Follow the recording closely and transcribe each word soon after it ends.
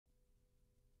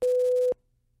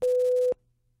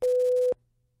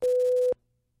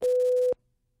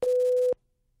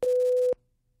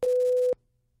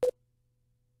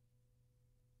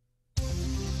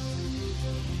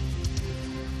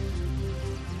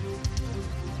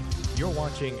You're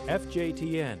watching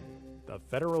FJTN, the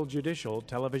Federal Judicial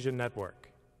Television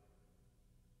Network.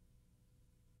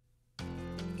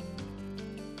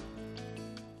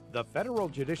 The Federal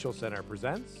Judicial Center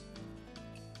presents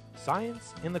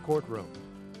Science in the Courtroom,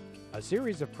 a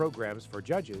series of programs for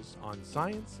judges on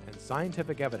science and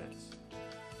scientific evidence.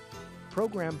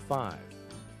 Program 5,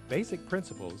 Basic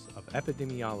Principles of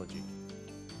Epidemiology.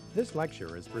 This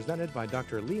lecture is presented by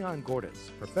Dr. Leon Gordis,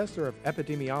 Professor of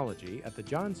Epidemiology at the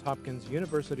Johns Hopkins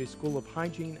University School of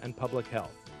Hygiene and Public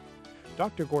Health.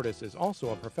 Dr. Gordis is also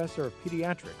a Professor of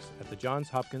Pediatrics at the Johns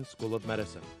Hopkins School of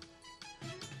Medicine.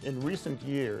 In recent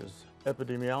years,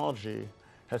 epidemiology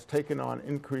has taken on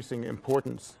increasing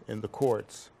importance in the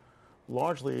courts,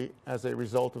 largely as a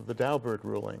result of the Daubert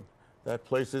ruling that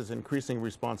places increasing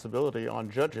responsibility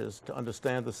on judges to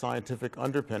understand the scientific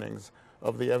underpinnings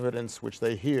of the evidence which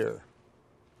they hear.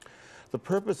 The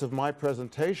purpose of my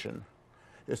presentation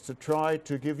is to try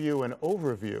to give you an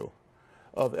overview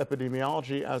of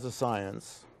epidemiology as a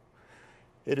science.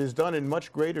 It is done in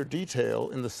much greater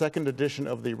detail in the second edition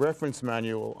of the Reference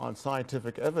Manual on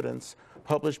Scientific Evidence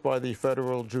published by the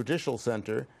Federal Judicial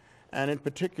Center, and in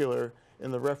particular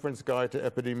in the Reference Guide to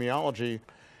Epidemiology.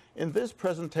 In this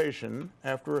presentation,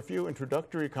 after a few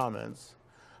introductory comments,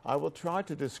 I will try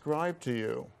to describe to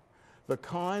you the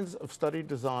kinds of study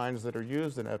designs that are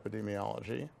used in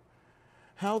epidemiology,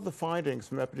 how the findings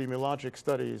from epidemiologic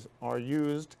studies are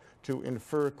used to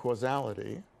infer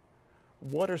causality,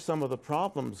 what are some of the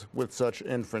problems with such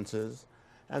inferences,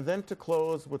 and then to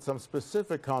close with some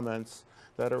specific comments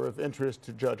that are of interest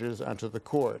to judges and to the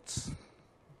courts.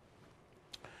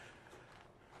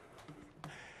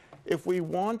 If we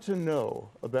want to know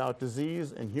about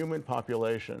disease in human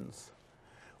populations,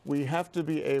 we have to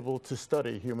be able to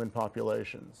study human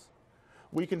populations.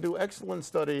 We can do excellent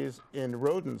studies in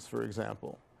rodents, for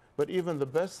example, but even the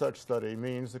best such study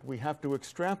means that we have to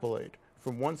extrapolate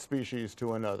from one species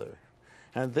to another,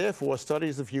 and therefore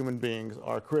studies of human beings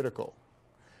are critical.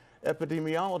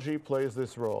 Epidemiology plays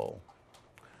this role.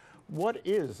 What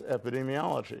is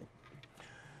epidemiology?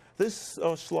 This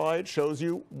slide shows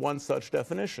you one such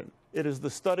definition. It is the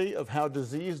study of how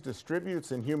disease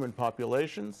distributes in human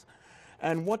populations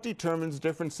and what determines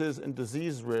differences in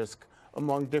disease risk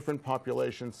among different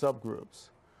population subgroups.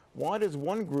 Why does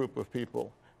one group of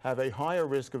people have a higher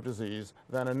risk of disease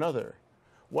than another?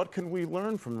 What can we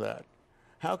learn from that?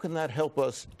 How can that help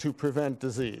us to prevent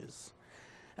disease?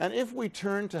 And if we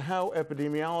turn to how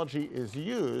epidemiology is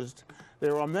used,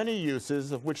 there are many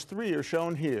uses, of which 3 are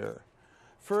shown here.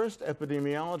 First,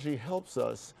 epidemiology helps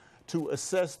us to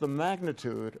assess the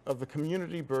magnitude of the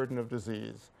community burden of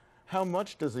disease. How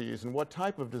much disease and what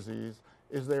type of disease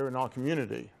is there in our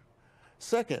community?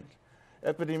 Second,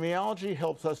 epidemiology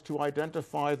helps us to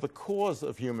identify the cause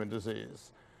of human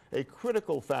disease, a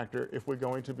critical factor if we're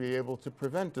going to be able to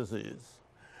prevent disease.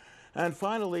 And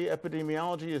finally,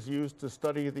 epidemiology is used to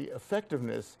study the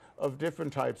effectiveness of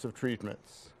different types of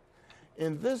treatments.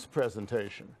 In this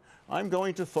presentation, I'm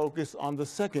going to focus on the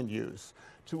second use,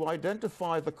 to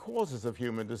identify the causes of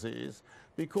human disease,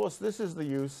 because this is the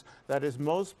use that is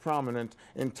most prominent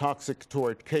in toxic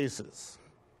tort cases.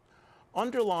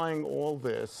 Underlying all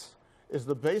this is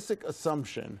the basic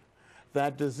assumption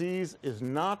that disease is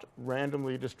not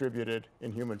randomly distributed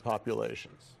in human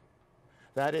populations.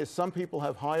 That is, some people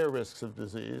have higher risks of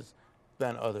disease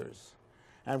than others.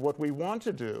 And what we want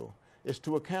to do is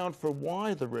to account for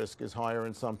why the risk is higher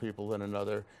in some people than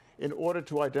another, in order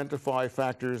to identify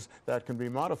factors that can be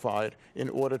modified in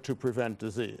order to prevent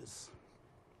disease.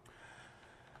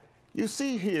 You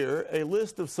see here a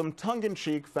list of some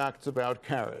tongue-in-cheek facts about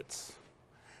carrots.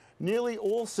 Nearly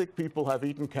all sick people have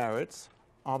eaten carrots.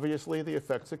 Obviously, the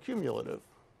effects are cumulative.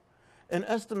 An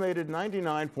estimated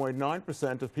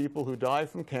 99.9% of people who die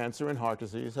from cancer and heart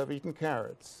disease have eaten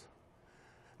carrots.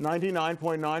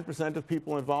 99.9% of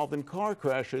people involved in car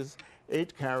crashes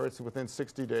ate carrots within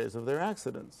 60 days of their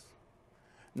accidents.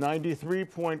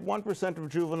 93.1% of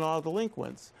juvenile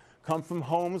delinquents come from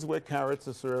homes where carrots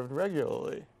are served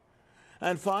regularly.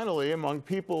 And finally, among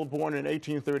people born in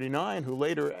 1839 who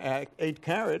later ate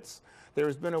carrots, there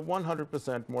has been a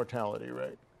 100% mortality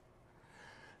rate.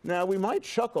 Now, we might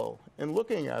chuckle in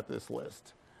looking at this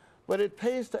list, but it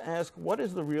pays to ask, what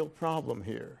is the real problem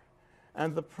here?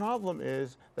 And the problem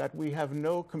is that we have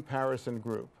no comparison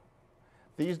group.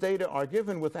 These data are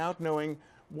given without knowing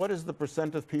what is the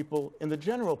percent of people in the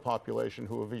general population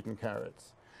who have eaten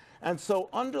carrots. And so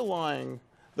underlying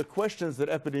the questions that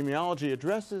epidemiology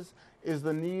addresses is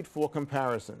the need for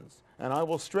comparisons. And I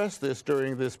will stress this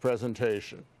during this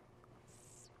presentation.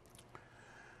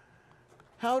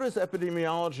 How does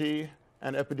epidemiology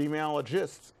and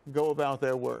epidemiologists go about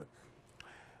their work?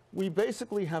 we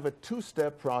basically have a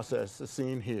two-step process as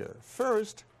seen here.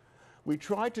 First, we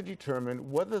try to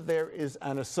determine whether there is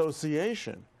an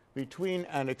association between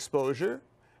an exposure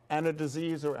and a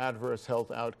disease or adverse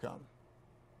health outcome.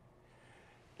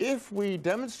 If we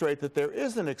demonstrate that there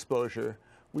is an exposure,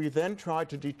 we then try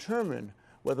to determine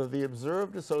whether the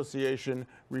observed association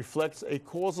reflects a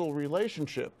causal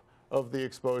relationship of the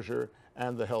exposure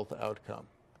and the health outcome.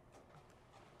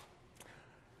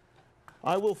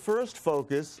 I will first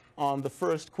focus on the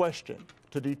first question,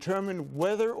 to determine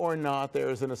whether or not there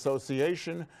is an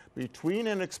association between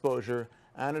an exposure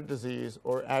and a disease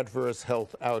or adverse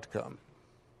health outcome.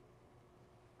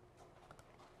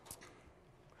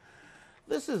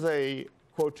 This is a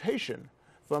quotation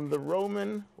from the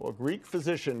Roman or Greek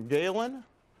physician Galen,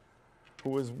 who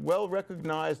was well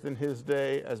recognized in his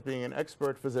day as being an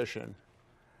expert physician.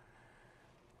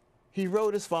 He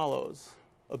wrote as follows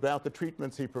about the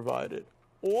treatments he provided.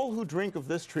 All who drink of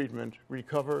this treatment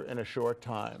recover in a short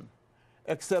time,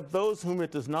 except those whom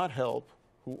it does not help,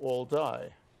 who all die.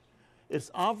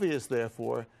 It's obvious,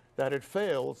 therefore, that it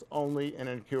fails only in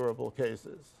incurable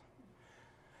cases.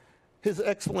 His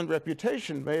excellent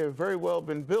reputation may have very well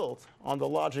been built on the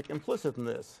logic implicit in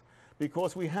this,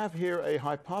 because we have here a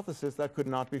hypothesis that could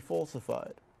not be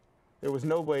falsified. There was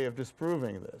no way of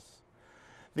disproving this.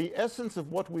 The essence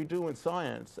of what we do in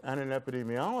science and in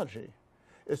epidemiology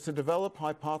is to develop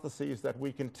hypotheses that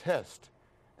we can test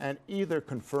and either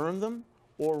confirm them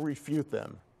or refute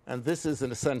them, and this is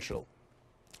an essential.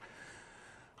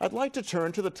 I'd like to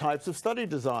turn to the types of study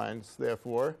designs,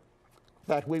 therefore,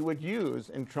 that we would use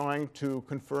in trying to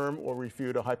confirm or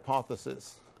refute a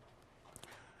hypothesis.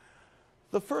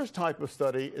 The first type of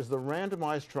study is the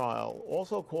randomized trial,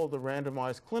 also called the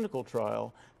randomized clinical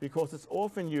trial, because it's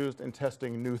often used in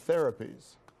testing new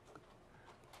therapies.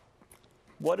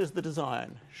 What is the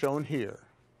design? Shown here.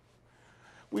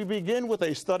 We begin with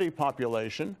a study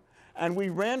population, and we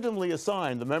randomly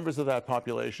assign the members of that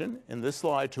population, in this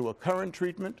slide, to a current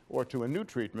treatment or to a new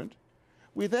treatment.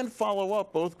 We then follow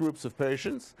up both groups of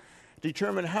patients,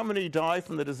 determine how many die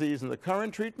from the disease in the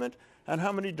current treatment and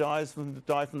how many die from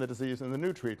the disease in the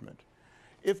new treatment.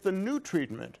 If the new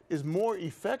treatment is more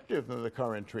effective than the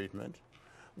current treatment,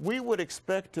 we would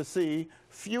expect to see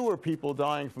fewer people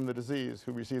dying from the disease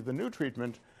who receive the new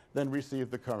treatment than receive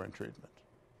the current treatment.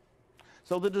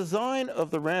 So the design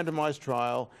of the randomized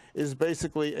trial is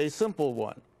basically a simple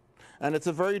one, and it's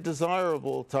a very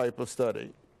desirable type of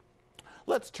study.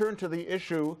 Let's turn to the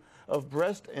issue of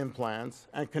breast implants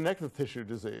and connective tissue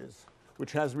disease,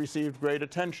 which has received great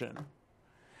attention.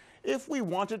 If we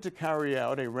wanted to carry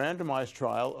out a randomized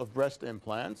trial of breast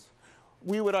implants,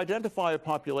 we would identify a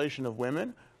population of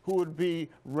women who would be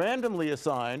randomly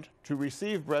assigned to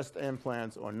receive breast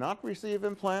implants or not receive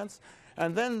implants,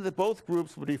 and then both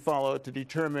groups would be followed to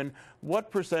determine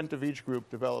what % of each group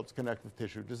develops connective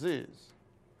tissue disease.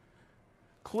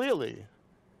 Clearly,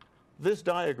 this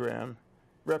diagram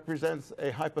represents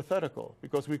a hypothetical,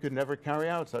 because we could never carry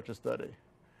out such a study.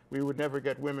 We would never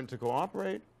get women to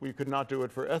cooperate. We could not do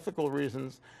it for ethical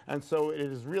reasons. And so it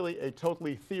is really a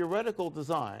totally theoretical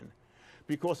design,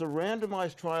 because a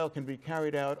randomized trial can be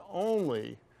carried out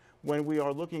only when we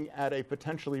are looking at a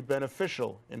potentially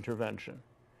beneficial intervention.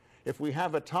 If we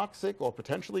have a toxic or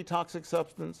potentially toxic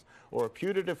substance or a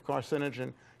putative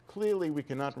carcinogen, clearly we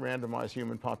cannot randomize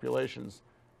human populations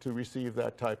to receive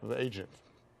that type of agent.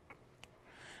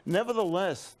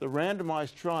 Nevertheless, the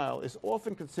randomized trial is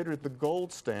often considered the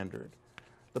gold standard,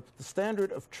 the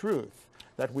standard of truth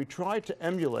that we try to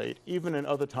emulate even in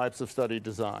other types of study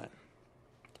design.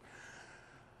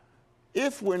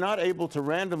 If we're not able to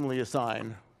randomly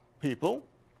assign people,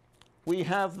 we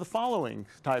have the following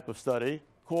type of study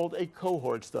called a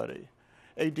cohort study.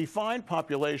 A defined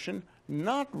population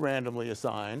not randomly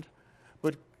assigned,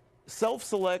 but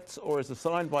self-selects or is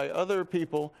assigned by other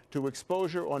people to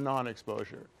exposure or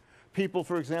non-exposure. People,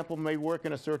 for example, may work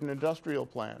in a certain industrial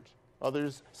plant.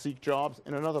 Others seek jobs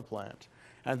in another plant.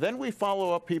 And then we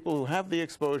follow up people who have the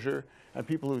exposure and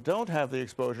people who don't have the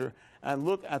exposure and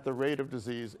look at the rate of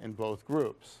disease in both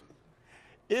groups.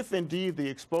 If indeed the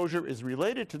exposure is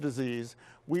related to disease,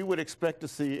 we would expect to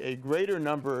see a greater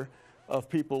number of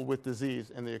people with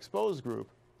disease in the exposed group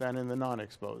than in the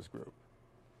non-exposed group.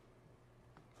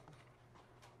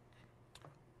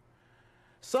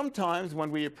 Sometimes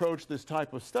when we approach this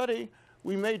type of study,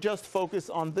 we may just focus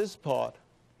on this part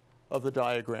of the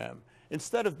diagram.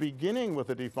 Instead of beginning with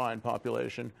a defined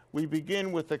population, we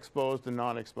begin with exposed and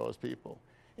non-exposed people.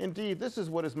 Indeed, this is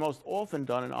what is most often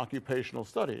done in occupational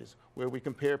studies, where we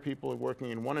compare people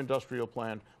working in one industrial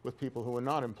plant with people who are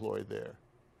not employed there.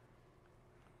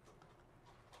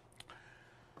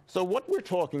 So what we're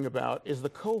talking about is the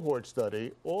cohort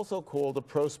study, also called a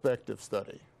prospective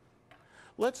study.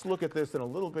 Let's look at this in a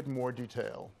little bit more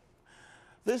detail.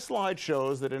 This slide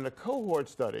shows that in a cohort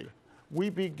study, we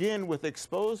begin with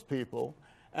exposed people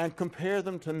and compare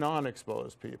them to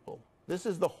non-exposed people. This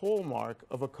is the hallmark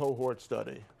of a cohort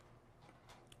study.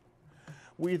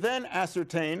 We then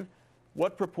ascertain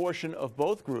what proportion of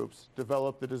both groups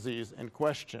develop the disease in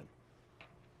question.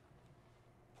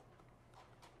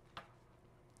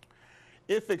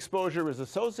 If exposure is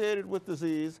associated with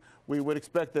disease, we would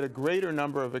expect that a greater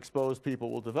number of exposed people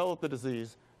will develop the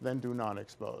disease than do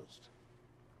non-exposed.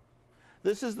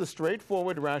 This is the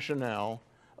straightforward rationale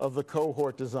of the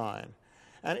cohort design.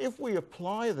 And if we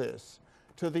apply this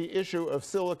to the issue of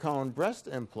silicone breast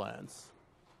implants,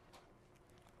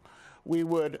 we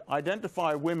would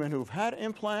identify women who've had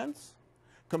implants,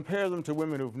 compare them to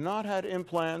women who've not had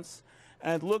implants,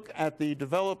 and look at the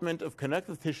development of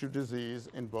connective tissue disease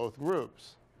in both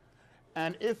groups.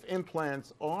 And if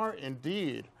implants are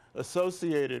indeed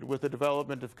associated with the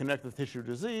development of connective tissue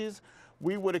disease,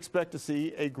 we would expect to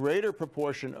see a greater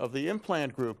proportion of the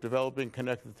implant group developing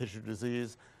connective tissue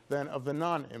disease than of the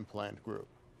non-implant group.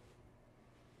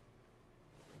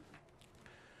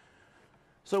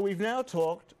 So we've now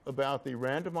talked about the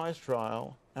randomized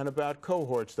trial and about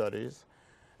cohort studies.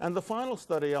 And the final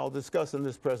study I'll discuss in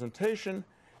this presentation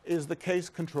is the case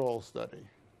control study.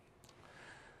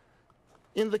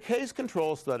 In the case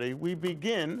control study, we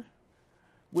begin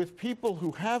with people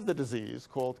who have the disease,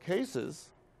 called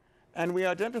cases, and we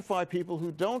identify people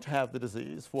who don't have the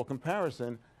disease for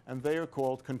comparison, and they are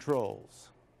called controls.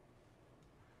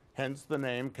 Hence the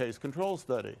name case control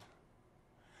study.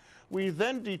 We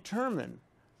then determine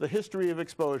the history of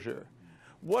exposure.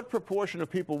 What proportion of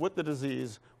people with the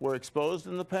disease were exposed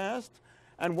in the past,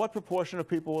 and what proportion of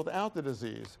people without the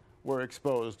disease were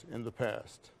exposed in the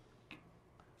past.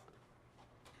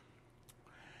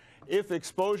 If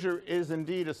exposure is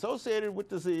indeed associated with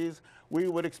disease, we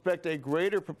would expect a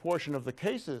greater proportion of the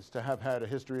cases to have had a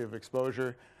history of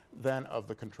exposure than of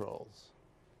the controls.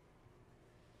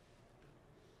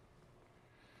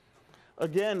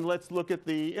 Again, let's look at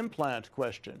the implant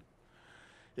question.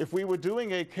 If we were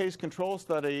doing a case control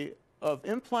study of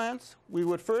implants, we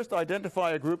would first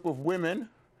identify a group of women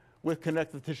with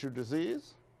connective tissue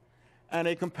disease and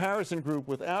a comparison group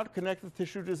without connective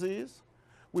tissue disease.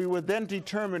 We would then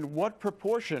determine what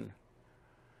proportion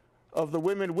of the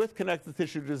women with connective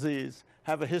tissue disease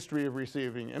have a history of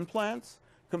receiving implants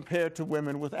compared to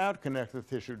women without connective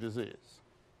tissue disease.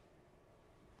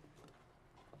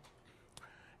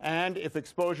 And if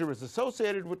exposure is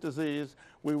associated with disease,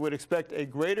 we would expect a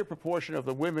greater proportion of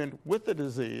the women with the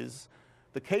disease,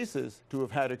 the cases, to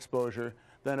have had exposure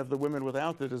than of the women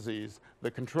without the disease,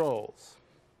 the controls.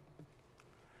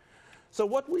 So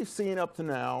what we've seen up to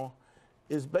now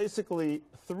is basically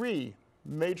three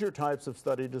major types of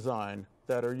study design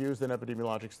that are used in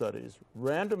epidemiologic studies.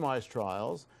 Randomized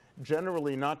trials,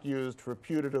 generally not used for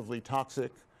putatively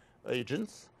toxic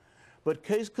agents, but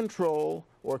case control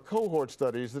or cohort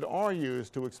studies that are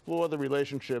used to explore the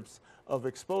relationships of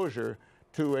exposure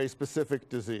to a specific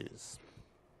disease.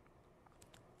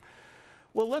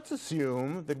 Well, let's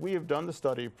assume that we have done the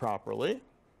study properly.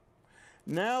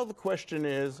 Now the question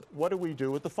is, what do we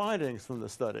do with the findings from the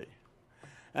study?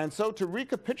 And so to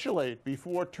recapitulate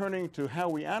before turning to how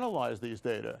we analyze these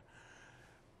data,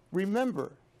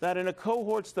 remember that in a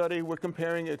cohort study, we're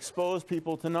comparing exposed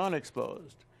people to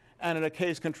non-exposed. And in a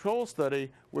case control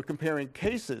study, we're comparing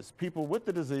cases, people with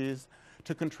the disease,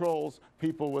 to controls,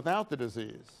 people without the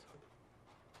disease.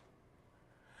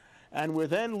 And we're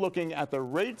then looking at the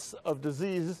rates of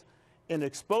disease in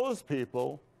exposed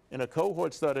people in a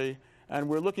cohort study, and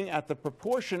we're looking at the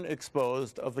proportion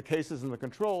exposed of the cases and the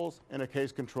controls in a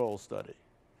case control study.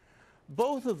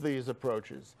 Both of these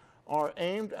approaches are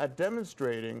aimed at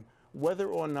demonstrating whether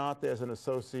or not there's an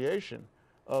association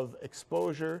of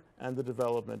exposure and the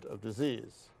development of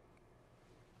disease.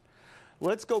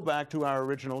 Let's go back to our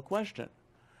original question.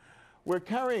 We're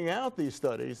carrying out these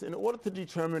studies in order to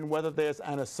determine whether there's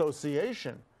an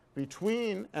association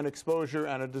between an exposure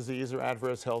and a disease or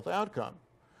adverse health outcome.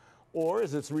 Or,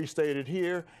 as it's restated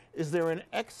here, is there an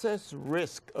excess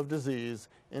risk of disease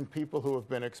in people who have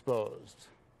been exposed?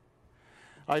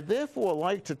 I'd therefore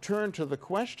like to turn to the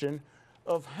question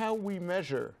of how we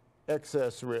measure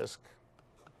excess risk.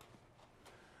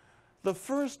 The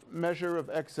first measure of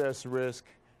excess risk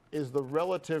is the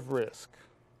relative risk.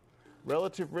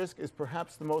 Relative risk is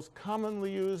perhaps the most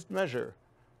commonly used measure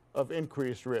of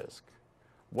increased risk.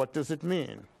 What does it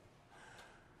mean?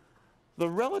 The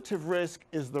relative risk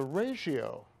is the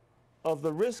ratio of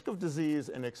the risk of disease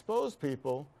in exposed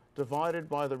people divided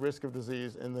by the risk of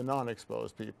disease in the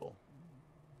non-exposed people.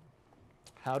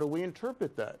 How do we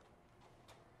interpret that?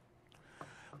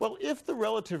 Well, if the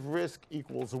relative risk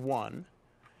equals 1,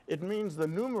 it means the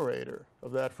numerator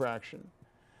of that fraction.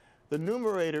 The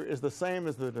numerator is the same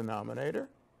as the denominator.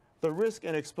 The risk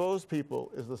in exposed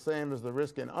people is the same as the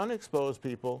risk in unexposed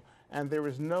people, and there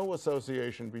is no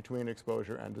association between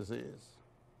exposure and disease.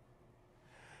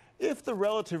 If the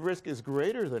relative risk is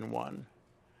greater than 1,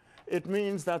 it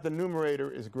means that the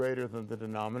numerator is greater than the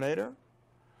denominator.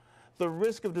 The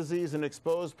risk of disease in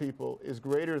exposed people is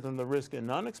greater than the risk in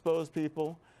non-exposed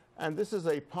people, and this is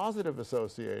a positive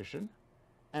association,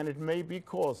 and it may be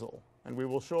causal. And we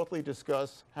will shortly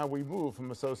discuss how we move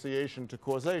from association to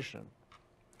causation.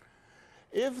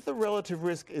 If the relative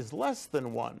risk is less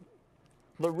than 1,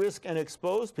 the risk in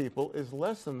exposed people is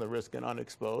less than the risk in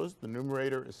unexposed. The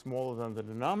numerator is smaller than the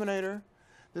denominator.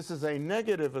 This is a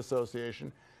negative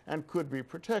association and could be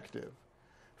protective.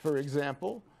 For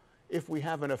example, if we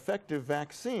have an effective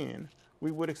vaccine,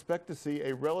 we would expect to see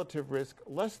a relative risk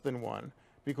less than 1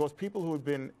 because people who had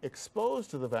been exposed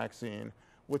to the vaccine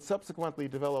would subsequently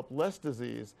develop less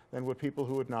disease than would people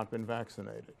who had not been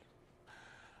vaccinated.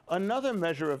 Another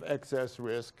measure of excess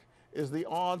risk is the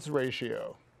odds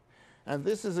ratio. And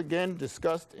this is again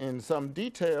discussed in some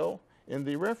detail in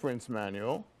the reference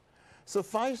manual.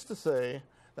 Suffice to say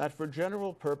that for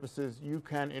general purposes, you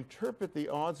can interpret the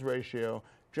odds ratio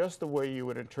just the way you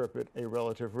would interpret a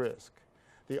relative risk.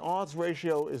 The odds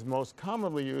ratio is most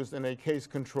commonly used in a case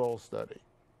control study.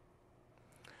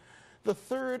 The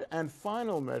third and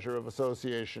final measure of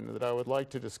association that I would like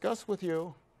to discuss with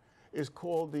you is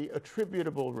called the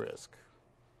attributable risk.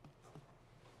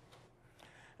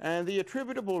 And the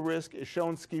attributable risk is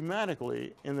shown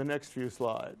schematically in the next few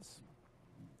slides.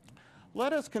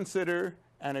 Let us consider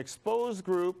an exposed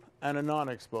group and a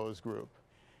non-exposed group,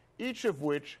 each of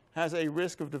which has a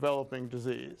risk of developing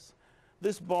disease.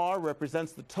 This bar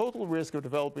represents the total risk of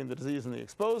developing the disease in the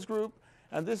exposed group,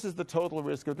 and this is the total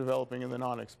risk of developing in the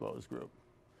non-exposed group.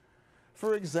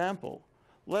 For example,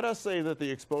 let us say that the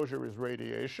exposure is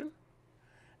radiation,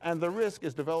 and the risk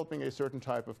is developing a certain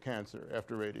type of cancer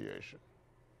after radiation.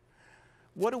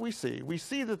 What do we see? We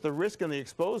see that the risk in the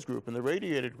exposed group and the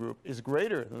radiated group is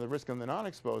greater than the risk in the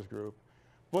non-exposed group,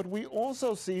 but we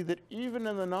also see that even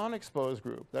in the non-exposed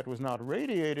group that was not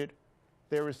radiated,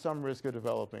 there is some risk of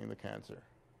developing the cancer.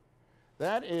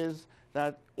 That is,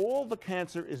 that all the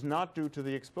cancer is not due to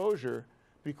the exposure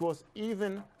because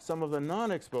even some of the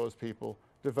non-exposed people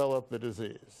develop the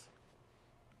disease.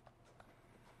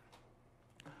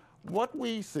 What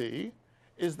we see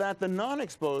is that the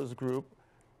non-exposed group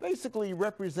basically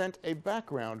represent a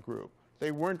background group.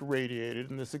 They weren't radiated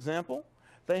in this example.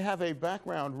 They have a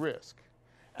background risk.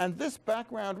 And this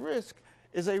background risk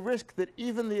is a risk that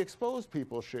even the exposed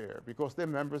people share because they're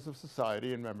members of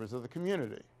society and members of the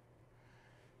community.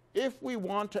 If we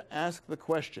want to ask the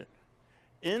question,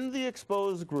 in the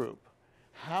exposed group,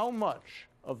 how much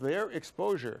of their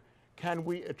exposure can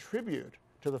we attribute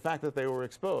to the fact that they were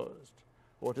exposed?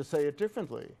 Or to say it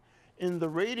differently, in the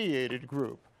radiated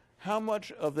group, how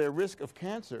much of their risk of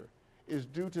cancer is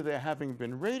due to their having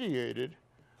been radiated?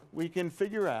 We can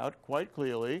figure out quite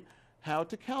clearly how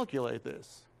to calculate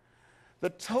this. The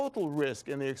total risk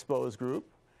in the exposed group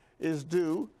is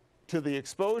due to the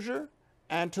exposure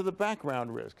and to the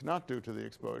background risk, not due to the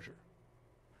exposure.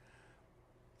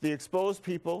 The exposed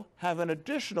people have an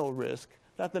additional risk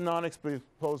that the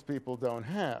non-exposed people don't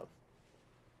have.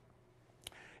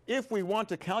 If we want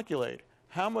to calculate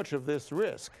how much of this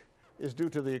risk is due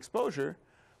to the exposure,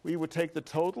 we would take the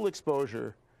total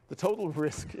exposure, the total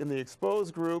risk in the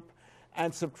exposed group,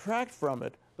 and subtract from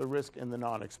it the risk in the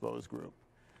non-exposed group.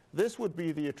 This would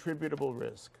be the attributable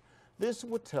risk. This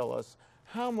would tell us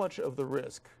how much of the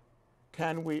risk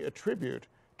can we attribute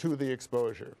to the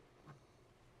exposure.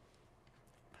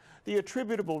 The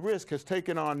attributable risk has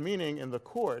taken on meaning in the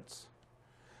courts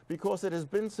because it has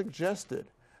been suggested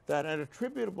that an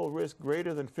attributable risk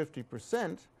greater than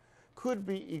 50% could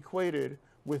be equated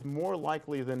with more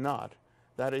likely than not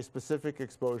that a specific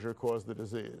exposure caused the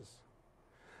disease.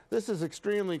 This is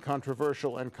extremely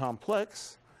controversial and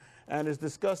complex and is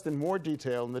discussed in more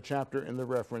detail in the chapter in the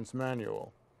reference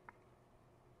manual.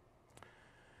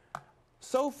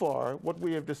 So far, what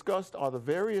we have discussed are the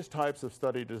various types of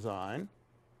study design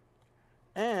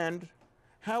and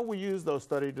how we use those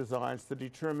study designs to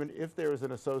determine if there is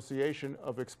an association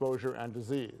of exposure and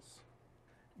disease.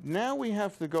 Now we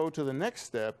have to go to the next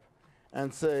step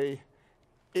and say,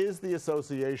 is the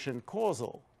association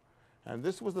causal? And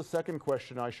this was the second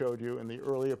question I showed you in the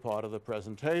earlier part of the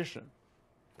presentation.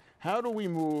 How do we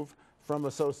move from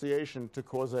association to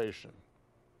causation?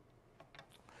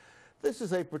 This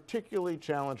is a particularly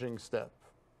challenging step.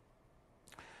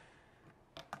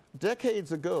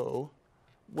 Decades ago,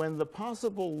 when the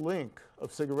possible link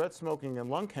of cigarette smoking and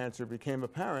lung cancer became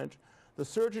apparent, the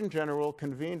Surgeon General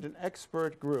convened an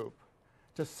expert group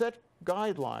to set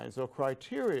guidelines or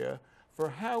criteria for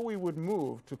how we would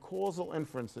move to causal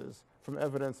inferences from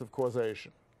evidence of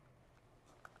causation.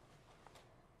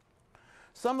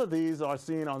 Some of these are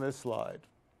seen on this slide.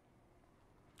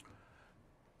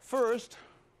 First,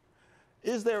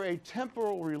 is there a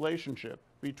temporal relationship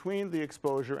between the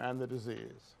exposure and the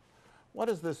disease? What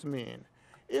does this mean?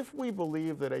 If we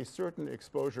believe that a certain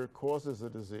exposure causes a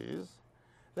disease,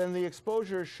 then the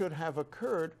exposure should have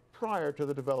occurred prior to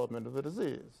the development of the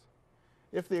disease.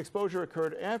 If the exposure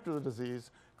occurred after the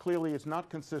disease, clearly it's not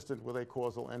consistent with a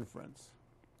causal inference.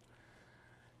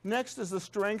 Next is the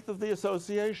strength of the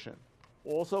association,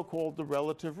 also called the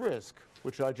relative risk,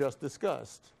 which I just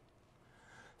discussed.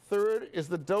 Third is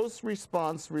the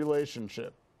dose-response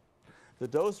relationship. The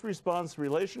dose-response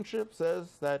relationship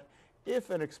says that if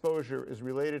an exposure is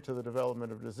related to the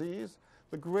development of disease,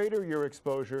 the greater your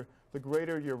exposure, the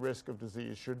greater your risk of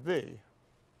disease should be.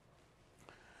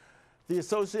 The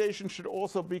association should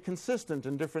also be consistent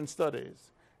in different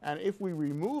studies. And if we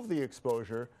remove the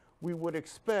exposure, we would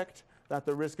expect that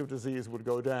the risk of disease would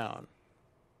go down.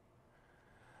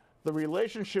 The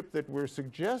relationship that we're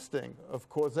suggesting of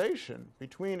causation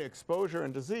between exposure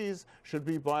and disease should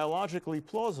be biologically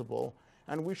plausible,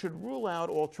 and we should rule out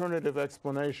alternative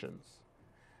explanations.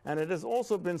 And it has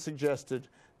also been suggested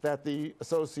that the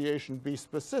association be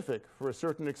specific for a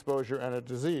certain exposure and a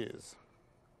disease.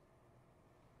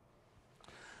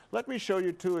 Let me show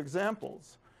you two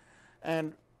examples.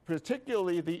 And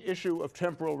particularly the issue of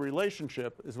temporal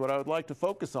relationship is what I would like to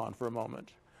focus on for a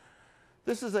moment.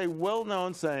 This is a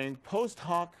well-known saying, post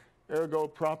hoc ergo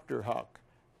propter hoc.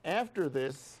 After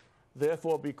this,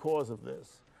 therefore because of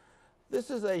this. This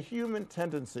is a human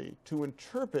tendency to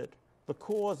interpret the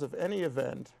cause of any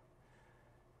event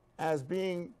as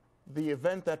being the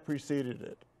event that preceded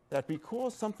it. That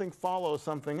because something follows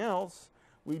something else,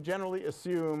 we generally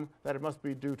assume that it must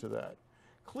be due to that.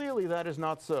 Clearly, that is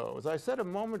not so. As I said a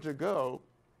moment ago,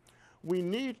 we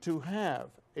need to have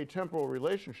a temporal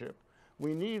relationship.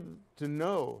 We need to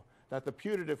know that the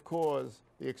putative cause,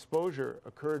 the exposure,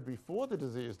 occurred before the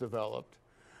disease developed,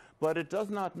 but it does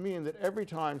not mean that every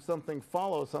time something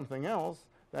follows something else,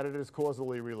 that it is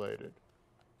causally related.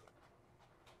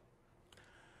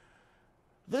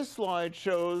 This slide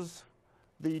shows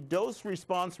the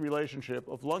dose-response relationship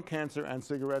of lung cancer and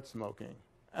cigarette smoking.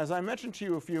 As I mentioned to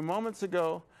you a few moments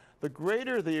ago, the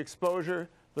greater the exposure,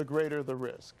 the greater the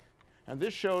risk. And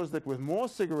this shows that with more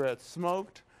cigarettes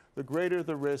smoked, the greater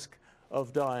the risk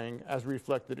of dying as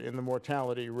reflected in the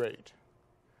mortality rate.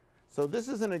 So this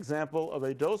is an example of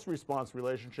a dose-response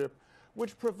relationship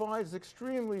which provides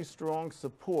extremely strong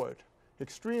support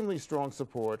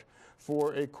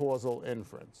for a causal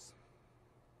inference.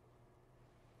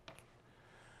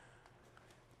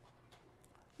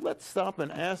 Let's stop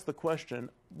and ask the question,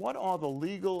 what are the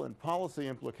legal and policy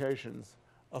implications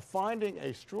of finding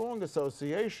a strong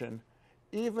association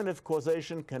even if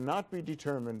causation cannot be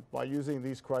determined by using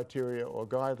these criteria or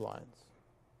guidelines?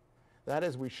 That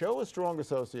is, we show a strong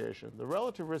association, the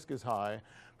relative risk is high,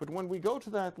 but when we go to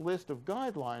that list of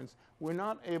guidelines, we're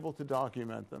not able to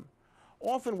document them.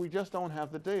 Often we just don't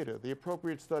have the data. The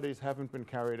appropriate studies haven't been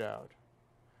carried out.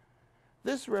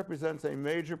 This represents a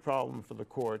major problem for the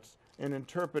courts in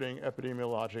interpreting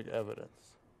epidemiologic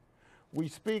evidence. We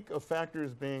speak of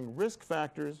factors being risk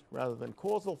factors rather than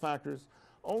causal factors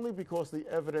only because the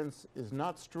evidence is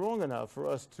not strong enough for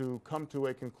us to come to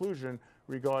a conclusion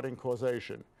regarding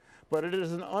causation. But it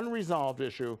is an unresolved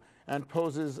issue and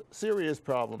poses serious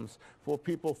problems for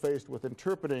people faced with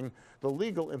interpreting the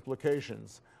legal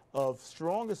implications of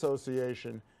strong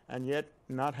association and yet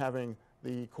not having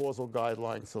the causal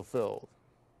guidelines fulfilled.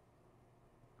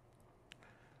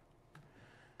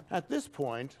 At this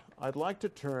point, I'd like to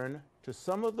turn to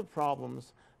some of the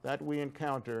problems that we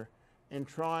encounter in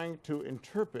trying to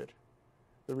interpret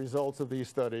the results of these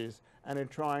studies and in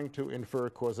trying to infer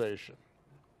causation.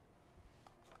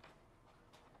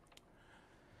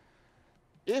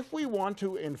 If we want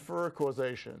to infer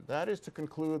causation, that is to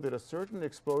conclude that a certain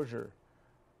exposure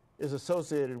is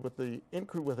associated with an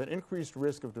increased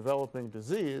risk of developing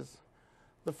disease,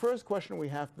 the first question we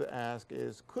have to ask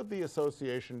is, could the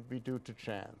association be due to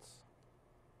chance?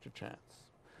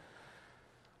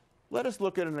 Let us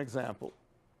look at an example.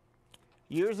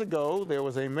 Years ago, there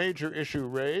was a major issue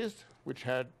raised, which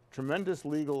had tremendous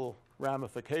legal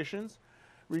ramifications,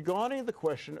 regarding the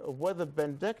question of whether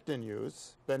Bendectin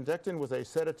use, Bendectin was a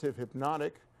sedative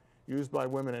hypnotic used by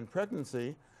women in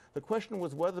pregnancy, the question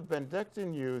was whether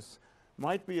bendectin use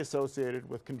might be associated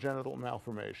with congenital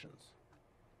malformations.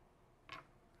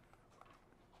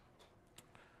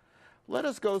 Let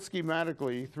us go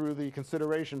schematically through the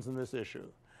considerations in this issue.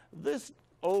 This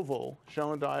oval,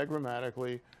 shown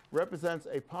diagrammatically, represents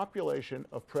a population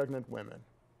of pregnant women.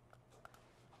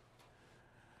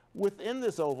 Within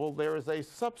this oval, there is a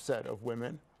subset of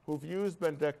women who've used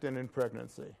bendectin in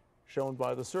pregnancy, shown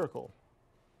by the circle.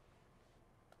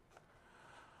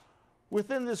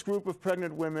 Within this group of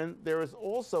pregnant women, there is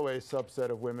also a subset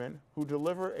of women who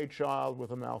deliver a child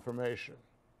with a malformation.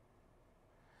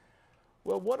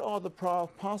 Well, what are the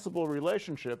possible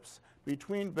relationships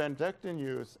between bendectin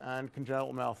use and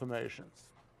congenital malformations?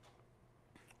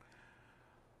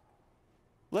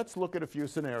 Let's look at a few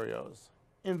scenarios.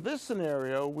 In this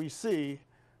scenario, we see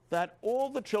that all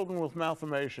the children with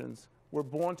malformations were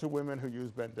born to women who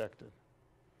used bendectin,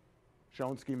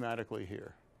 shown schematically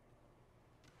here.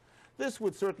 This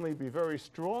would certainly be very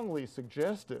strongly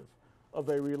suggestive of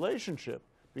a relationship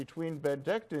between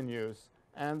bendectin use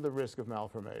and the risk of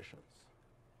malformations.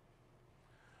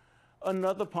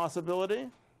 Another possibility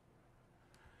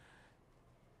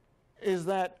is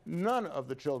that none of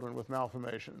the children with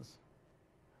malformations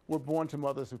were born to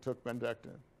mothers who took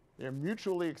bendectin. They're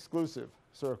mutually exclusive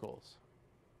circles.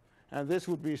 And this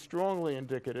would be strongly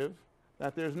indicative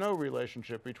that there's no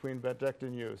relationship between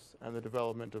bendectin use and the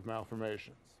development of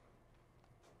malformations.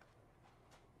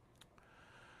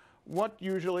 What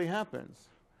usually happens?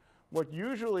 What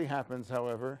usually happens,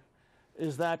 however,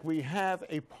 is that we have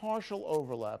a partial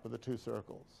overlap of the two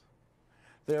circles.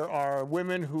 There are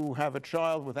women who have a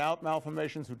child without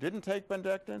malformations who didn't take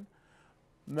bendectin.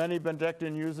 Many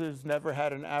bendectin users never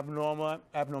had an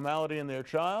abnormality in their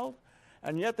child,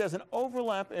 and yet there's an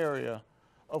overlap area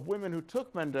of women who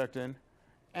took bendectin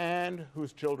and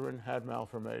whose children had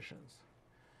malformations.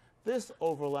 This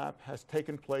overlap has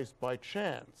taken place by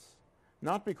chance,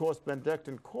 not because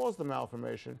bendectin caused the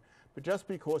malformation, but just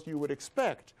because you would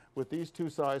expect with these two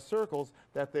sized circles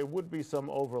that there would be some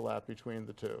overlap between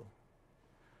the two.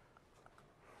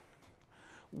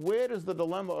 Where does the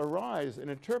dilemma arise in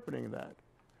interpreting that?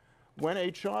 When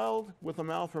a child with a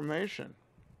malformation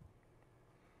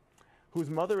whose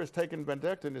mother has taken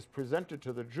bendectin is presented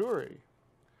to the jury,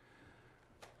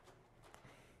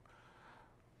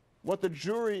 what the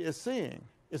jury is seeing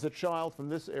is a child from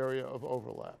this area of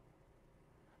overlap.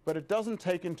 But it doesn't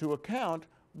take into account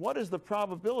what is the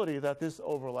probability that this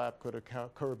overlap could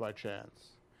occur by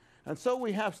chance. And so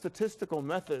we have statistical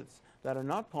methods that are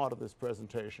not part of this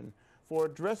presentation for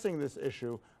addressing this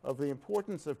issue of the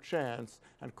importance of chance,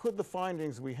 and could the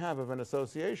findings we have of an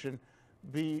association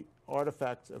be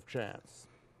artifacts of chance.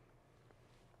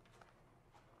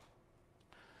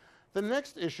 The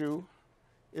next issue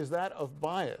is that of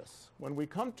bias. When we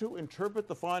come to interpret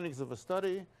the findings of a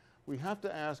study, we have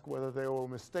to ask whether there were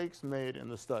mistakes made in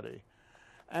the study.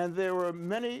 And there are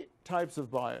many types of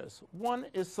bias. One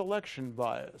is selection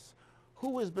bias.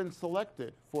 Who has been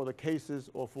selected for the cases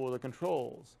or for the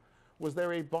controls? Was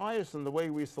there a bias in the way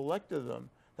we selected them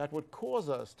that would cause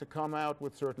us to come out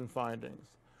with certain findings?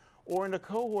 Or in a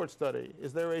cohort study,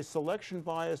 is there a selection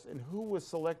bias in who was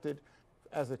selected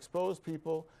as exposed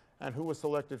people and who was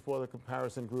selected for the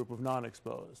comparison group of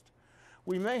non-exposed?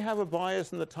 We may have a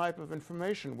bias in the type of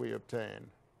information we obtain.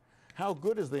 How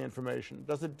good is the information?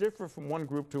 Does it differ from one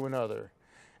group to another?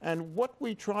 And what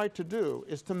we try to do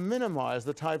is to minimize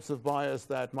the types of bias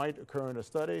that might occur in a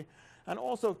study, and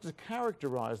also to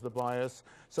characterize the bias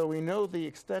so we know the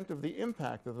extent of the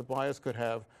impact that the bias could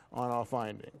have on our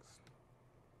findings.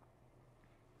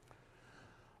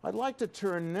 I'd like to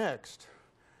turn next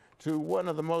to one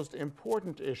of the most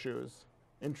important issues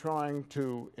in trying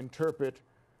to interpret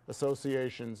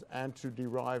associations and to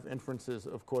derive inferences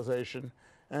of causation,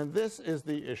 and this is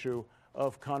the issue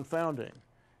of confounding.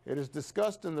 It is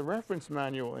discussed in the reference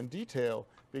manual in detail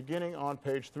beginning on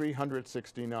page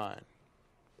 369.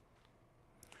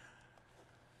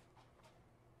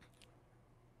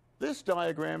 This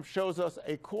diagram shows us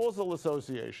a causal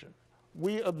association.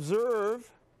 We observe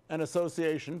an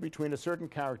association between a certain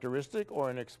characteristic or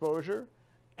an exposure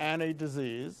and a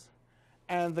disease,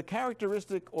 and the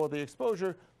characteristic or the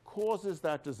exposure causes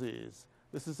that disease.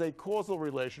 This is a causal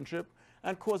relationship,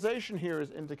 and causation here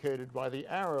is indicated by the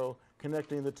arrow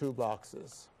connecting the two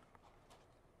boxes.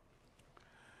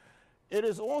 It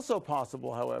is also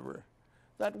possible, however,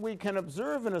 that we can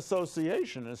observe an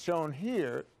association, as shown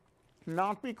here,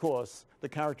 not because the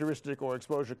characteristic or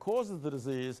exposure causes the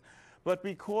disease, but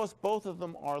because both of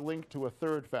them are linked to a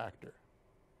third factor.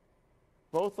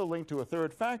 Both are linked to a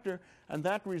third factor, and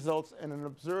that results in an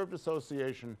observed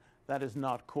association that is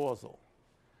not causal.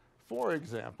 For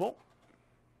example,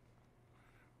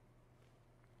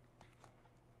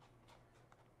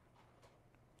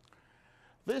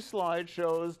 this slide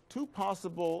shows two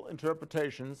possible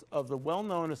interpretations of the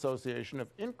well-known association of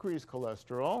increased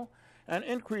cholesterol and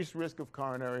increased risk of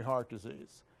coronary heart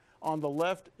disease. On the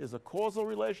left is a causal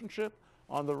relationship.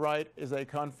 On the right is a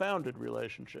confounded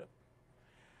relationship.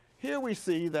 Here we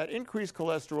see that increased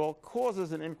cholesterol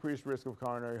causes an increased risk of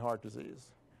coronary heart disease.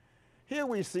 Here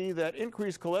we see that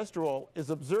increased cholesterol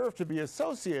is observed to be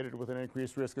associated with an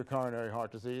increased risk of coronary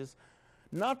heart disease,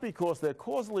 not because they're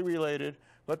causally related,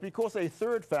 but because a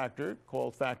third factor,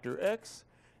 called factor X,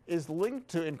 is linked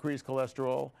to increased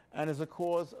cholesterol and is a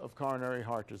cause of coronary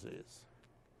heart disease.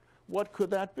 What could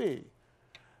that be?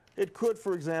 It could,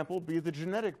 for example, be the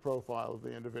genetic profile of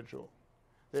the individual.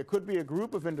 There could be a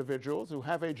group of individuals who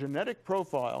have a genetic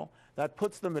profile that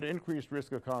puts them at increased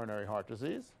risk of coronary heart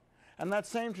disease, and that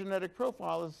same genetic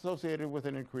profile is associated with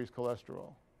an increased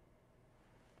cholesterol.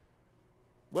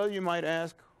 Well, you might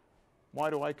ask, why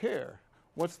do I care?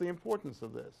 What's the importance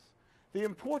of this? The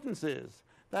importance is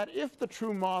that if the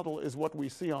true model is what we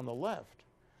see on the left,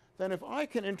 then if I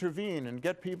can intervene and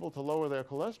get people to lower their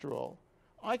cholesterol,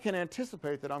 I can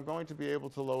anticipate that I'm going to be able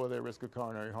to lower their risk of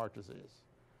coronary heart disease.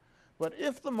 But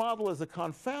if the model is a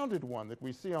confounded one that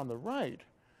we see on the right,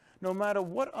 no matter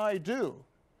what I do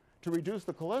to reduce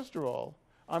the cholesterol,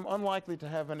 I'm unlikely to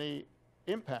have any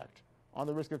impact on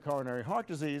the risk of coronary heart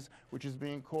disease, which is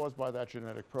being caused by that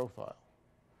genetic profile.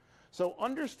 So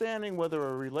understanding whether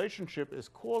a relationship is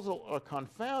causal or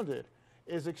confounded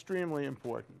is extremely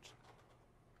important.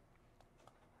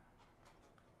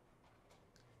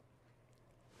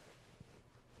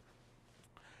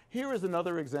 Here is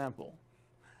another example.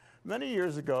 Many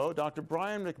years ago, Dr.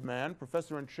 Brian McMahon,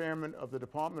 professor and chairman of the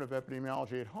Department of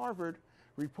Epidemiology at Harvard,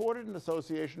 reported an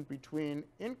association between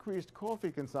increased coffee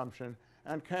consumption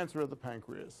and cancer of the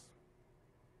pancreas.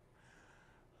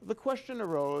 The question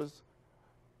arose,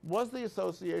 was the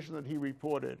association that he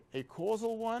reported a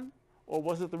causal one, or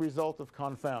was it the result of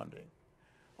confounding?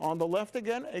 On the left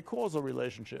again, a causal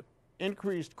relationship.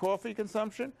 Increased coffee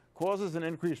consumption causes an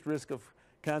increased risk of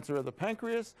cancer of the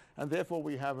pancreas, and therefore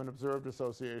we have an observed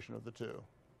association of the two.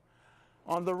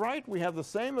 On the right, we have the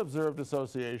same observed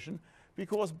association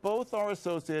because both are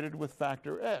associated with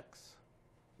factor X.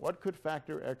 What could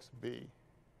factor X be?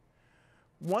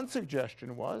 One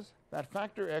suggestion was that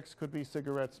factor X could be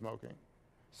cigarette smoking.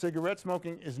 Cigarette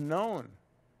smoking is known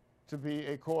to be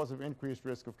a cause of increased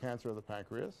risk of cancer of the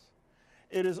pancreas.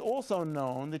 It is also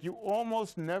known that you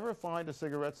almost never find a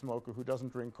cigarette smoker who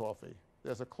doesn't drink coffee.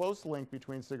 There's a close link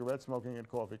between cigarette smoking and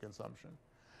coffee consumption.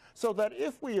 So that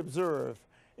if we observe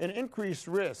an increased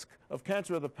risk of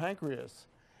cancer of the pancreas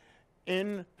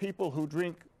in people who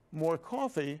drink more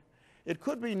coffee, it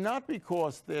could be not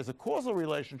because there's a causal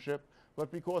relationship,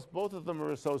 but because both of them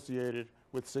are associated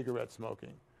with cigarette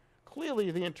smoking.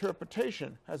 Clearly, the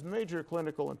interpretation has major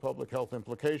clinical and public health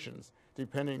implications,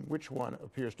 depending which one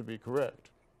appears to be correct.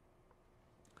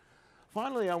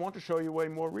 Finally, I want to show you a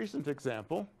more recent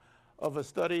example of a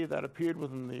study that appeared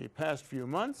within the past few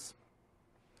months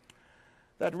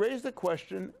that raised the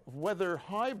question of whether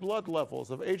high blood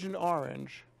levels of Agent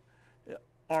Orange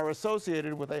are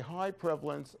associated with a high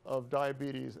prevalence of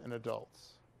diabetes in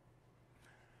adults.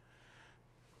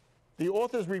 The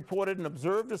authors reported an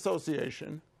observed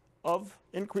association of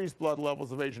increased blood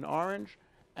levels of Agent Orange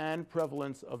and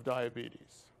prevalence of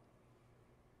diabetes.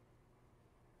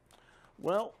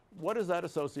 Well, what does that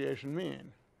association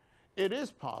mean? It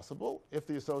is possible, if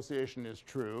the association is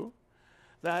true,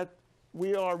 that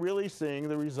we are really seeing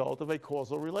the result of a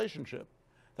causal relationship,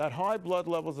 that high blood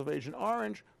levels of Agent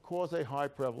Orange cause a high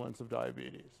prevalence of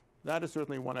diabetes. That is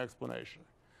certainly one explanation.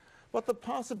 But the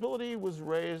possibility was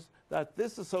raised that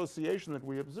this association that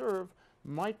we observe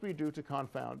might be due to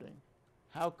confounding.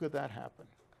 How could that happen?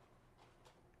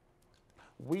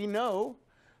 We know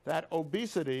that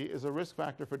obesity is a risk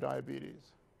factor for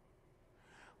diabetes.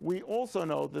 We also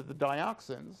know that the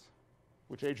dioxins,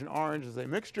 which Agent Orange is a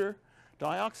mixture,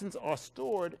 dioxins are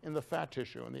stored in the fat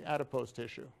tissue, in the adipose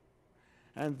tissue.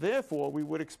 And therefore, we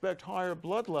would expect higher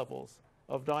blood levels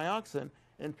of dioxin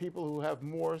in people who have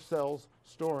more cells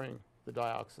storing the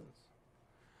dioxins.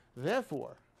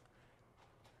 Therefore,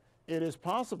 it is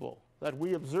possible that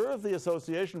we observe the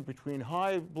association between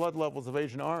high blood levels of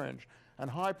Agent Orange and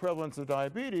high prevalence of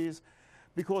diabetes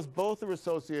because both are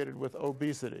associated with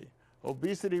obesity.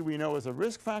 Obesity we know is a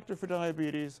risk factor for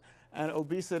diabetes, and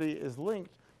obesity is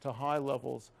linked to high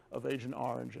levels of Agent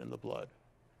Orange in the blood.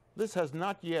 This has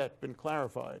not yet been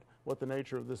clarified what the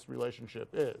nature of this relationship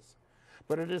is,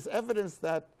 but it is evidence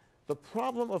that the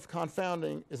problem of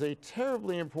confounding is a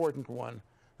terribly important one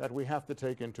that we have to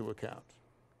take into account.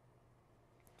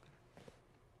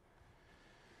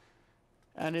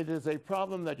 And it is a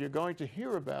problem that you're going to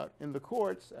hear about in the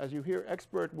courts as you hear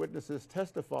expert witnesses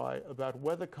testify about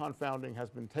whether confounding has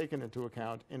been taken into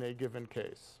account in a given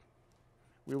case.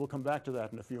 We will come back to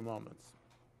that in a few moments.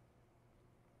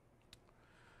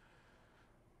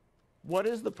 What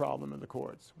is the problem in the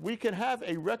courts? We can have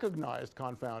a recognized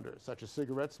confounder, such as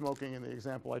cigarette smoking in the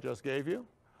example I just gave you,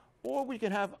 or we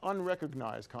can have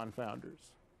unrecognized confounders.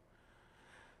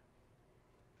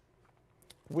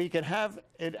 We can have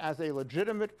it as a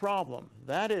legitimate problem.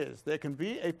 That is, there can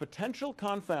be a potential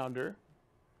confounder,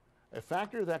 a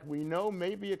factor that we know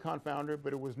may be a confounder,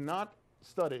 but it was not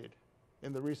studied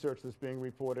in the research that's being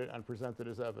reported and presented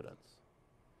as evidence.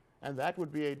 And that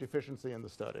would be a deficiency in the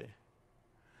study.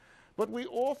 But we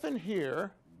often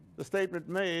hear the statement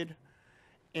made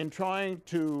in trying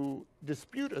to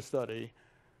dispute a study,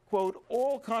 quote,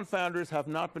 all confounders have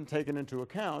not been taken into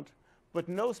account, but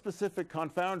no specific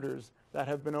confounders that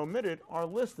have been omitted are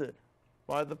listed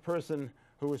by the person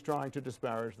who is trying to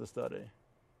disparage the study.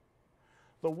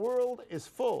 The world is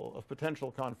full of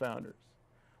potential confounders.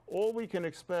 All we can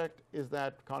expect is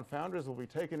that confounders will be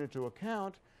taken into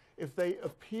account if they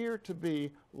appear to be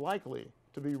likely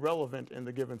to be relevant in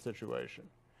the given situation.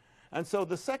 And so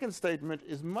the second statement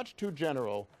is much too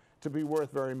general to be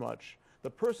worth very much. The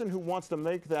person who wants to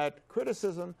make that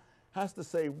criticism has to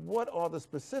say what are the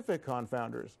specific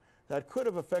confounders that could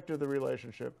have affected the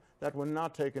relationship that were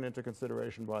not taken into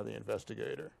consideration by the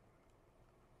investigator.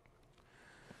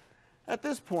 At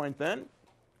this point, then,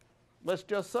 let's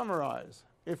just summarize.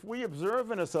 If we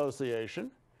observe an association,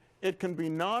 it can be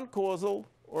non-causal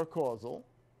or causal.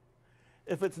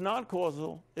 If it's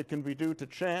non-causal, it can be due to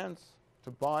chance,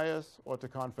 to bias, or to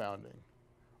confounding.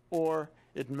 Or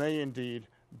it may indeed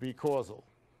be causal.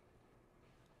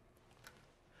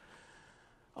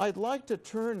 I'd like to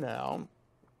turn now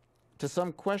to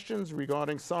some questions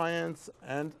regarding science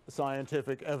and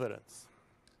scientific evidence.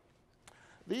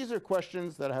 These are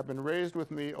questions that have been raised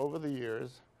with me over the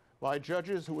years by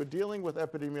judges who are dealing with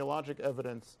epidemiologic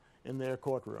evidence in their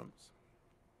courtrooms.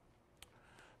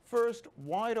 First,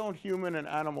 why don't human and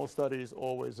animal studies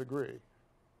always agree?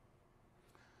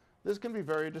 This can be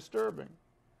very disturbing.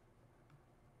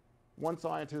 One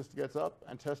scientist gets up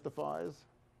and testifies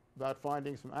about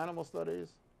findings from animal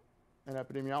studies. An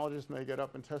epidemiologist may get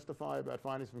up and testify about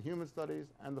findings from human studies,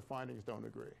 and the findings don't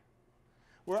agree.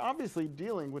 We're obviously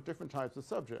dealing with different types of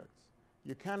subjects.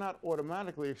 You cannot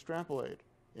automatically extrapolate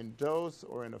in dose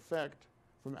or in effect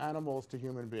from animals to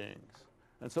human beings.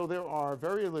 And so there are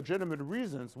very legitimate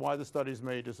reasons why the studies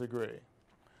may disagree.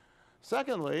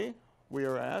 Secondly, we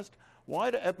are asked, why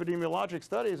do epidemiologic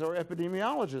studies or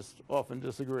epidemiologists often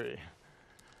disagree?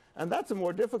 And that's a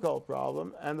more difficult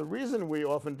problem, and the reason we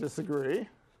often disagree,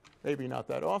 maybe not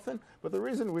that often, but the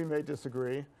reason we may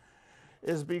disagree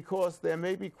is because there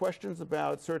may be questions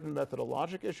about certain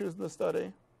methodologic issues in the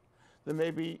study. There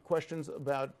may be questions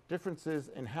about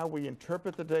differences in how we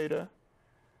interpret the data,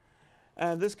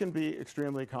 and this can be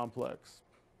extremely complex.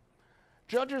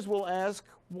 Judges will ask,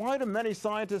 why do many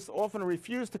scientists often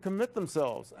refuse to commit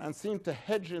themselves and seem to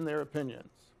hedge in their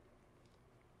opinions?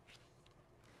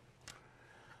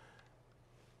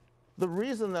 The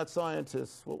reason that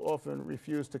scientists will often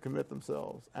refuse to commit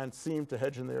themselves and seem to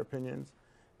hedge in their opinions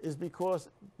is because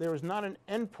there is not an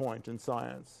endpoint in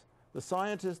science. The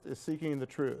scientist is seeking the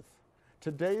truth.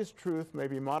 Today's truth may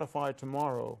be modified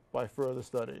tomorrow by further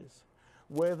studies,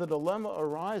 where the dilemma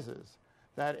arises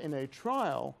that in a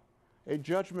trial, a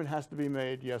judgment has to be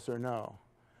made yes or no.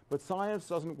 But science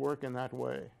doesn't work in that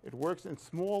way. It works in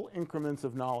small increments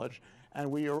of knowledge, and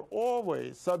we are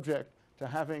always subject to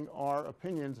having our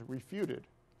opinions refuted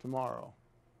tomorrow.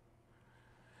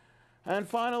 And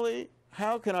finally,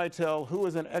 how can I tell who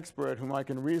is an expert whom I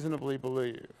can reasonably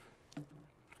believe?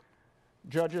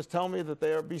 Judges tell me that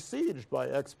they are besieged by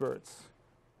experts,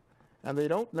 and they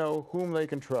don't know whom they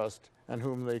can trust and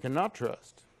whom they cannot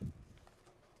trust.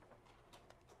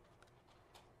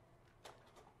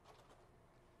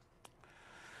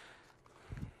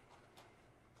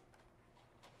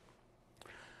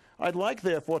 I'd like,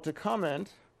 therefore, to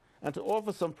comment and to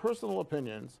offer some personal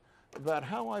opinions about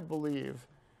how I believe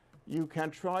you can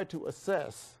try to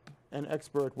assess an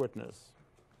expert witness.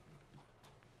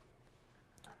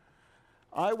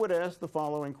 I would ask the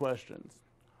following questions.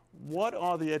 What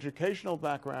are the educational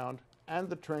background and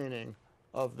the training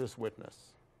of this witness?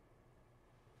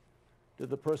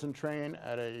 Did the person train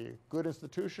at a good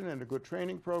institution and a good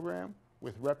training program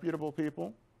with reputable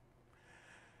people?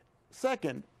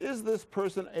 Second, is this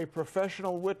person a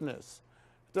professional witness?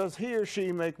 does he or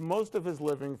she make most of his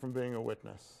living from being a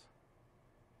witness?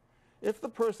 If the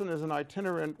person is an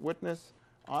itinerant witness,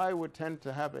 I would tend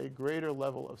to have a greater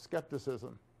level of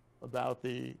skepticism about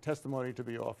the testimony to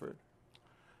be offered.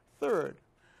 Third,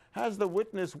 has the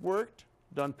witness worked,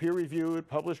 done peer-reviewed,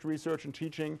 published research and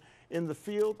teaching in the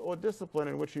field or discipline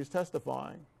in which he's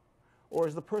testifying? Or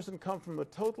has the person come from a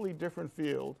totally different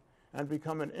field and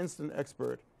become an instant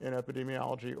expert in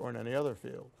epidemiology or in any other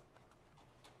field?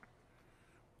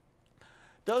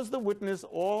 Does the witness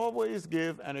always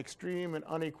give an extreme and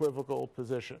unequivocal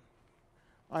position?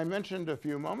 I mentioned a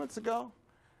few moments ago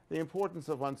the importance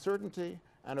of uncertainty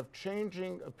and of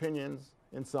changing opinions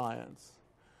in science.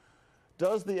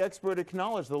 Does the expert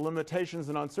acknowledge the limitations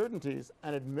and uncertainties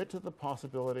and admit to the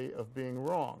possibility of being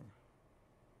wrong?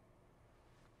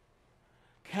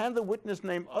 Can the witness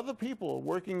name other people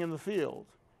working in the field,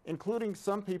 including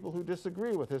some people who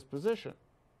disagree with his position?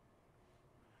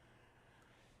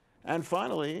 And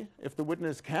finally, if the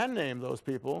witness can name those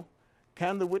people,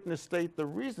 can the witness state the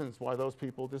reasons why those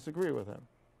people disagree with him?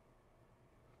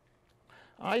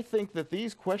 I think that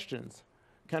these questions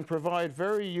can provide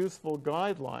very useful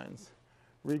guidelines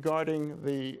regarding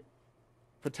the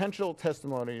potential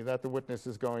testimony that the witness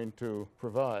is going to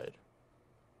provide.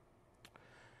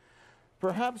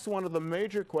 Perhaps one of the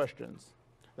major questions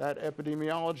that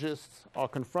epidemiologists are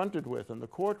confronted with in the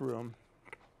courtroom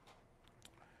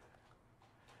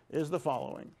is the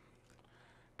following.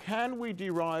 Can we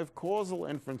derive causal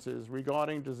inferences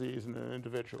regarding disease in an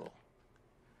individual?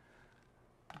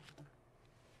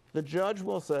 The judge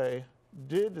will say,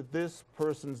 did this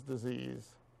person's disease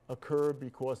occur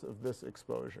because of this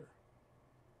exposure?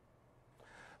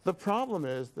 The problem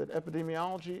is that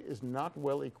epidemiology is not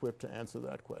well equipped to answer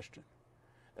that question.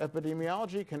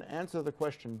 Epidemiology can answer the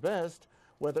question best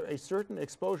whether a certain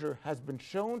exposure has been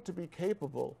shown to be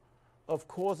capable of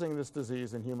causing this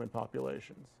disease in human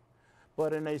populations.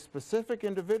 But in a specific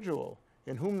individual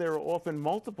in whom there are often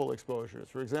multiple exposures,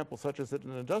 for example, such as at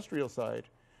an industrial site,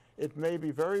 it may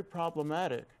be very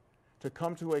problematic to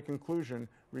come to a conclusion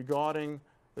regarding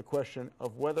the question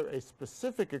of whether a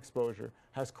specific exposure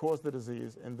has caused the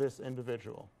disease in this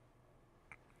individual.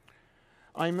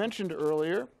 I mentioned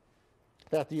earlier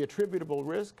that the attributable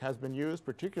risk has been used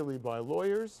particularly by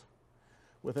lawyers,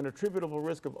 with an attributable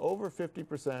risk of over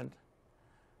 50%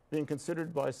 being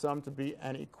considered by some to be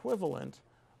an equivalent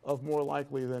of more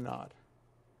likely than not.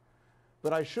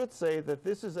 But I should say that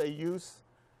this is a use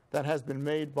that has been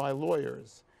made by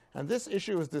lawyers. And this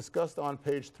issue is discussed on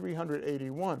page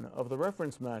 381 of the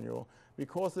reference manual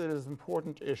because it is an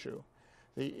important issue.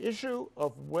 The issue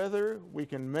of whether we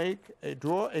can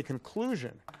draw a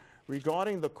conclusion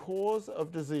regarding the cause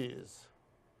of disease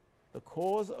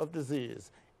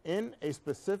in a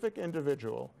specific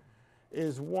individual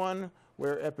is one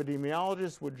where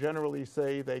epidemiologists would generally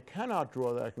say they cannot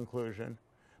draw that conclusion,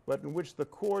 but in which the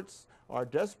courts are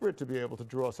desperate to be able to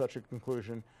draw such a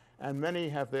conclusion, and many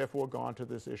have therefore gone to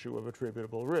this issue of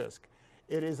attributable risk.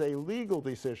 It is a legal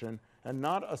decision and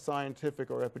not a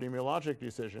scientific or epidemiologic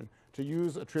decision to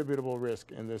use attributable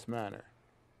risk in this manner.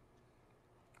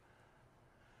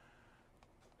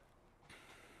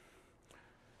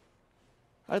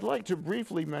 I'd like to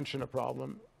briefly mention a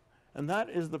problem, and that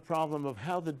is the problem of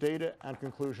how the data and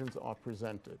conclusions are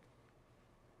presented.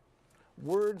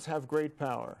 Words have great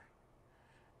power,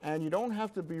 and you don't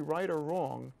have to be right or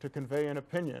wrong to convey an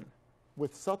opinion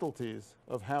with subtleties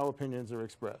of how opinions are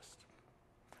expressed.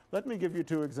 Let me give you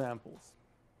two examples.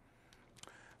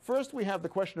 First, we have the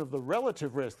question of the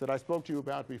relative risk that I spoke to you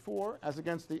about before as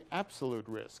against the absolute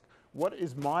risk. What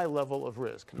is my level of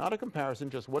risk? Not a comparison,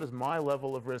 just what is my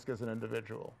level of risk as an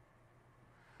individual?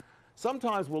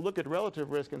 Sometimes we'll look at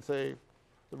relative risk and say,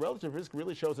 the relative risk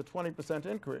really shows a 20%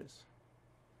 increase.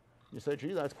 You say,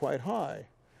 gee, that's quite high.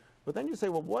 But then you say,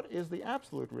 well, what is the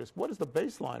absolute risk? What is the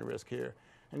baseline risk here?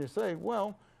 And you say,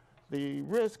 well, the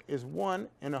risk is 1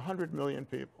 in 100 million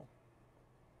people.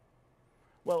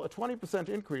 Well, a 20%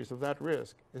 increase of that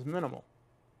risk is minimal.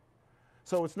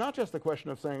 So it's not just a question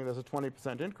of saying there's a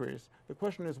 20% increase. The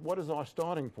question is, what is our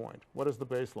starting point? What is the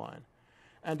baseline?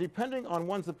 And depending on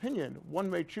one's opinion, one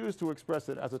may choose to express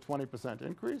it as a 20%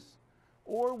 increase,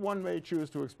 or one may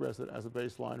choose to express it as a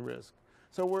baseline risk.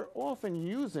 So we're often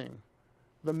using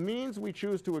the means we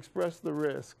choose to express the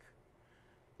risk.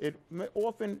 It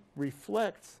often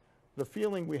reflects the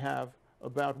feeling we have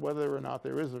about whether or not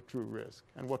there is a true risk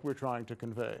and what we're trying to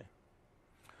convey.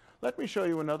 Let me show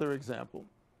you another example.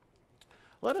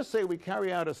 Let us say we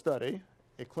carry out a study,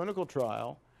 a clinical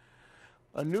trial,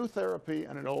 a new therapy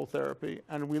and an old therapy,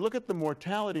 and we look at the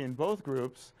mortality in both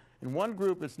groups. In one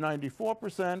group it's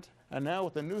 94%, and now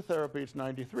with the new therapy it's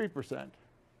 93%.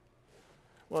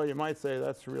 Well, you might say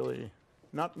that's really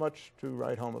not much to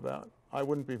write home about. I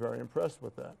wouldn't be very impressed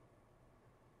with that.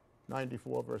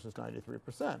 94 versus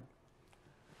 93%.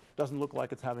 Doesn't look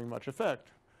like it's having much effect.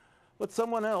 But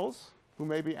someone else who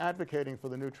may be advocating for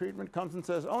the new treatment comes and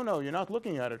says, oh no, you're not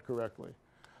looking at it correctly.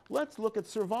 Let's look at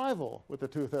survival with the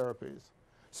two therapies.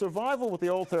 Survival with the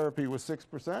old therapy was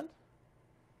 6%.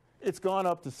 It's gone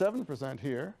up to 7%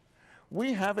 here.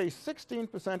 We have a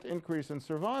 16% increase in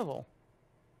survival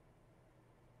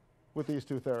with these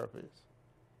two therapies.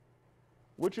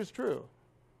 Which is true?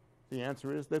 The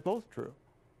answer is they're both true.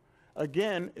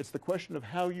 Again, it's the question of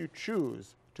how you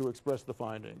choose to express the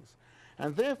findings.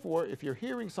 And therefore, if you're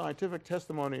hearing scientific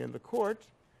testimony in the court,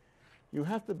 you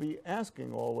have to be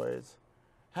asking always,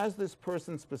 has this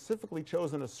person specifically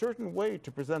chosen a certain way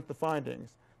to present the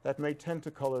findings that may tend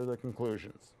to color the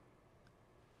conclusions?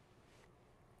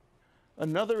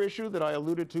 Another issue that I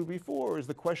alluded to before is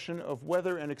the question of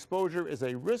whether an exposure is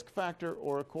a risk factor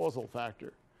or a causal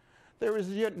factor. There is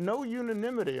yet no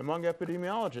unanimity among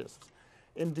epidemiologists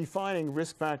in defining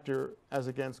risk factor as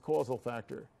against causal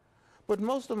factor. But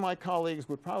most of my colleagues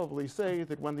would probably say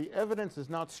that when the evidence is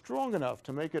not strong enough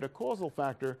to make it a causal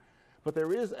factor, but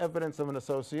there is evidence of an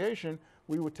association,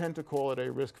 we would tend to call it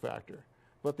a risk factor.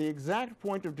 But the exact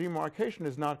point of demarcation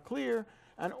is not clear,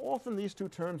 and often these two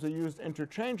terms are used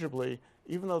interchangeably,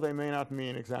 even though they may not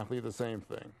mean exactly the same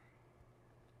thing.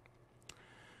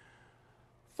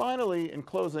 Finally, in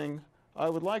closing, I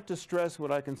would like to stress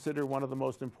what I consider one of the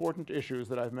most important issues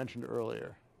that I've mentioned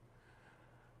earlier.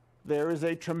 There is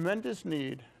a tremendous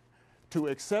need to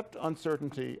accept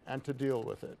uncertainty and to deal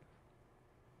with it.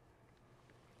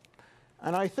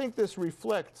 And I think this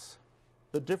reflects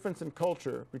the difference in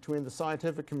culture between the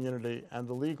scientific community and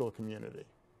the legal community.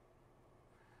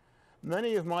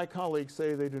 Many of my colleagues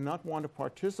say they do not want to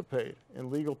participate in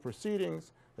legal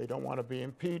proceedings. They don't want to be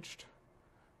impeached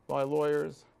by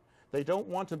lawyers. They don't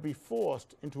want to be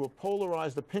forced into a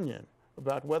polarized opinion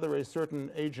about whether a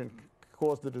certain agent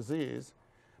caused the disease,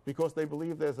 because they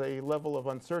believe there's a level of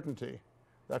uncertainty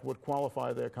that would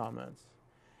qualify their comments.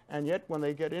 And yet, when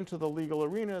they get into the legal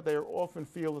arena, they often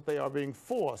feel that they are being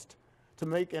forced to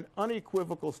make an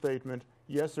unequivocal statement,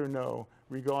 yes or no,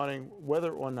 regarding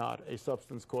whether or not a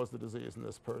substance caused the disease in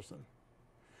this person.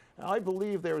 And I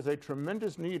believe there is a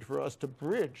tremendous need for us to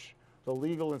bridge the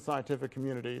legal and scientific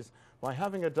communities by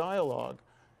having a dialogue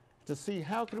to see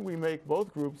how can we make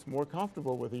both groups more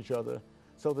comfortable with each other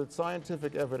so that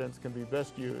scientific evidence can be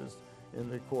best used in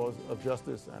the cause of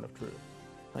justice and of truth.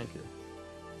 Thank you.